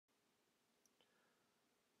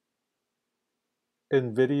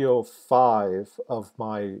In video 5 of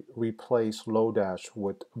my Replace Lodash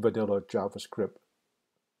with Vanilla JavaScript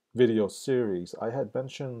video series, I had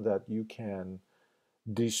mentioned that you can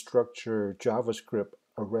destructure JavaScript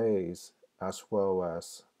arrays as well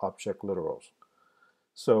as object literals.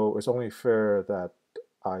 So it's only fair that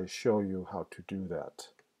I show you how to do that.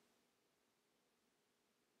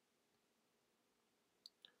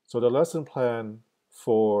 So the lesson plan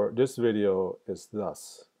for this video is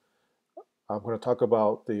thus. I'm going to talk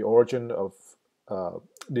about the origin of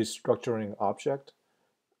destructuring object,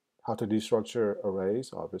 how to destructure arrays,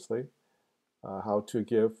 obviously, how to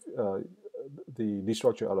give the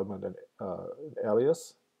destructure element an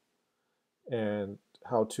alias, and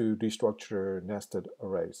how to destructure nested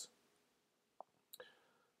arrays.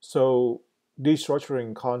 So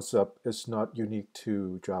destructuring concept is not unique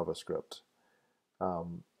to JavaScript.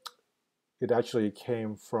 Um, it actually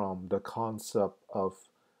came from the concept of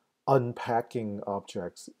unpacking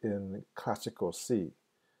objects in classical C.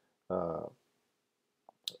 Uh,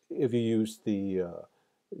 if you use the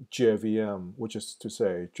JVM, which is to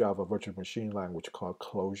say Java Virtual Machine Language called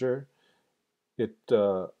Closure, it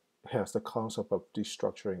has the concept of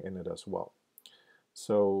destructuring in it as well.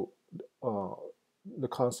 So uh, the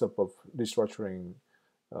concept of destructuring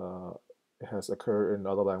uh, has occurred in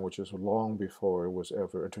other languages long before it was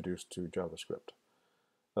ever introduced to JavaScript,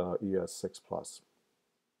 ES6+.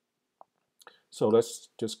 So let's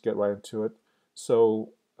just get right into it.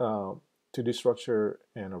 So to destructure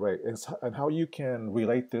an array, and how you can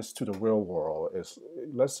relate this to the real world is,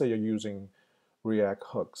 let's say you're using React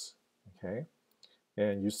hooks, okay?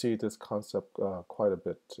 And you see this concept quite a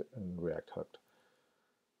bit in React Hook.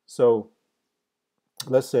 So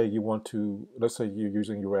let's say you're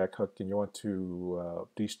using your React hook and you want to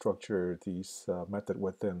destructure these method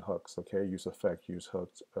within hooks, okay? Use effect, use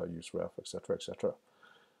hooks, use ref, etc., etc.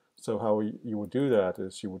 So how you would do that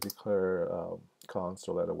is you would declare const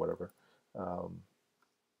or letter, whatever, and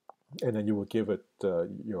then you would give it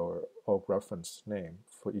your org reference name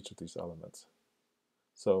for each of these elements.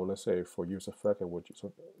 So let's say for use effect, I would do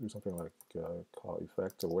something like call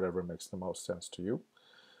effect or whatever makes the most sense to you.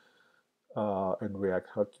 In React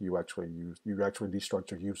Hook, you actually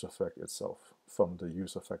destructure use effect itself from the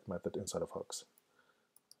use effect method inside of hooks,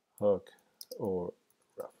 hook or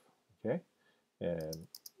ref, okay, and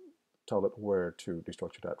tell it where to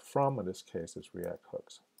destructure that from. In this case, is React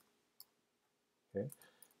hooks, okay,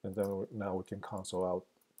 and then now we can console out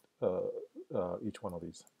each one of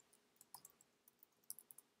these.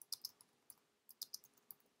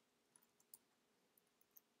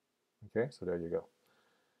 Okay, so there you go.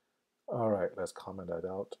 All right, let's comment that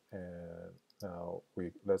out, and now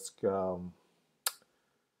let's. The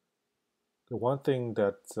one thing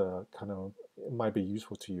that kind of might be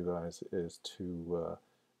useful to you guys is to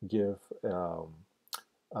give a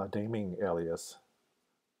naming alias,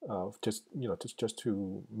 just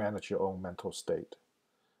to manage your own mental state,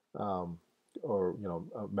 um, or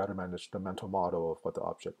better manage the mental model of what the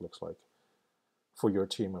object looks like for your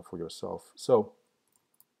team and for yourself. So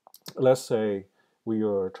let's say we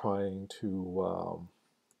are trying to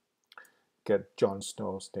get Jon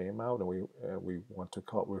Snow's name out, and we want to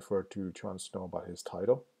refer to Jon Snow by his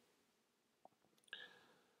title.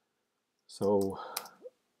 So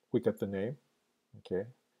we get the name, okay,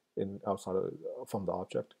 from the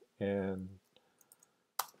object, and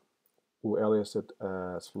we'll alias it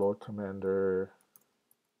as Lord Commander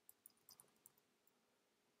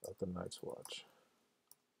of the Night's Watch.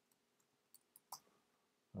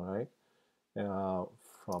 All right,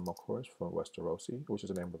 of course, from Westerosi, which is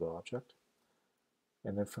the name of the object.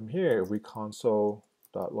 And then from here, we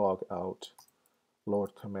console.log out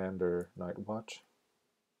Lord Commander Night Watch.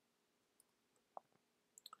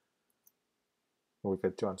 And we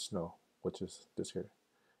get Jon Snow, which is this here.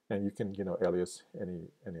 And you can, alias any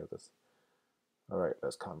of this. All right,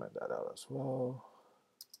 let's comment that out as well.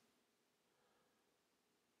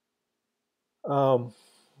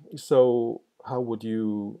 So how would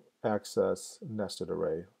you access nested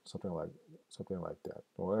array? Something like that.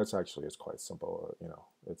 Well, it's quite simple.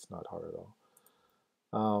 It's not hard at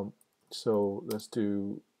all. So let's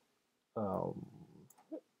do. Oh,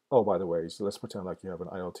 by the way, so let's pretend like you have an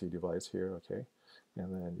IoT device here, okay?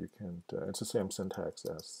 And then you can. It's the same syntax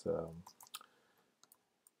as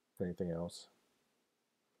anything else.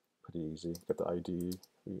 Pretty easy. Get the ID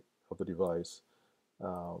of the device.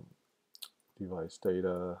 Device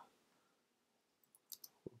data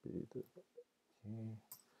will be the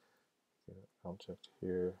object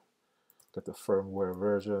here. Get the firmware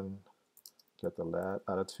version. Get the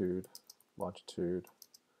latitude, longitude,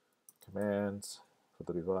 commands for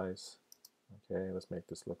the device. Okay, let's make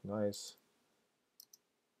this look nice.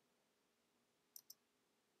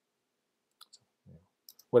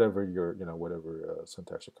 whatever your whatever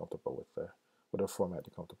syntax you're comfortable with there, whatever format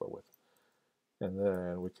you're comfortable with. And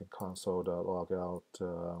then we can console.log out,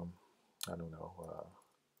 I don't know,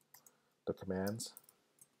 the commands.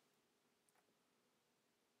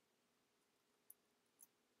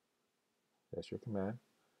 There's your command.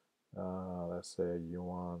 Let's say you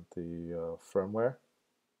want the firmware.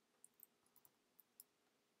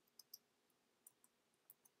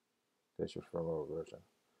 There's your firmware version.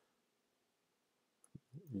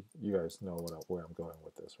 You guys know where I'm going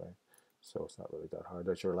with this, right? So it's not really that hard.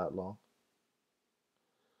 There's your lat long.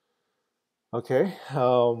 Okay,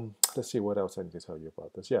 let's see what else I need to tell you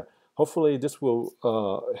about this. Yeah, hopefully this will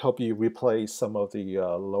help you replace some of the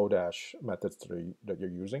Lodash methods that you're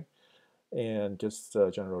using, and just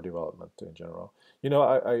general development in general.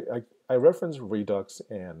 I reference Redux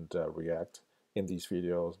and React in these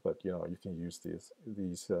videos, but you can use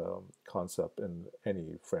these concept in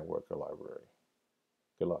any framework or library.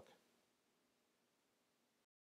 Good luck.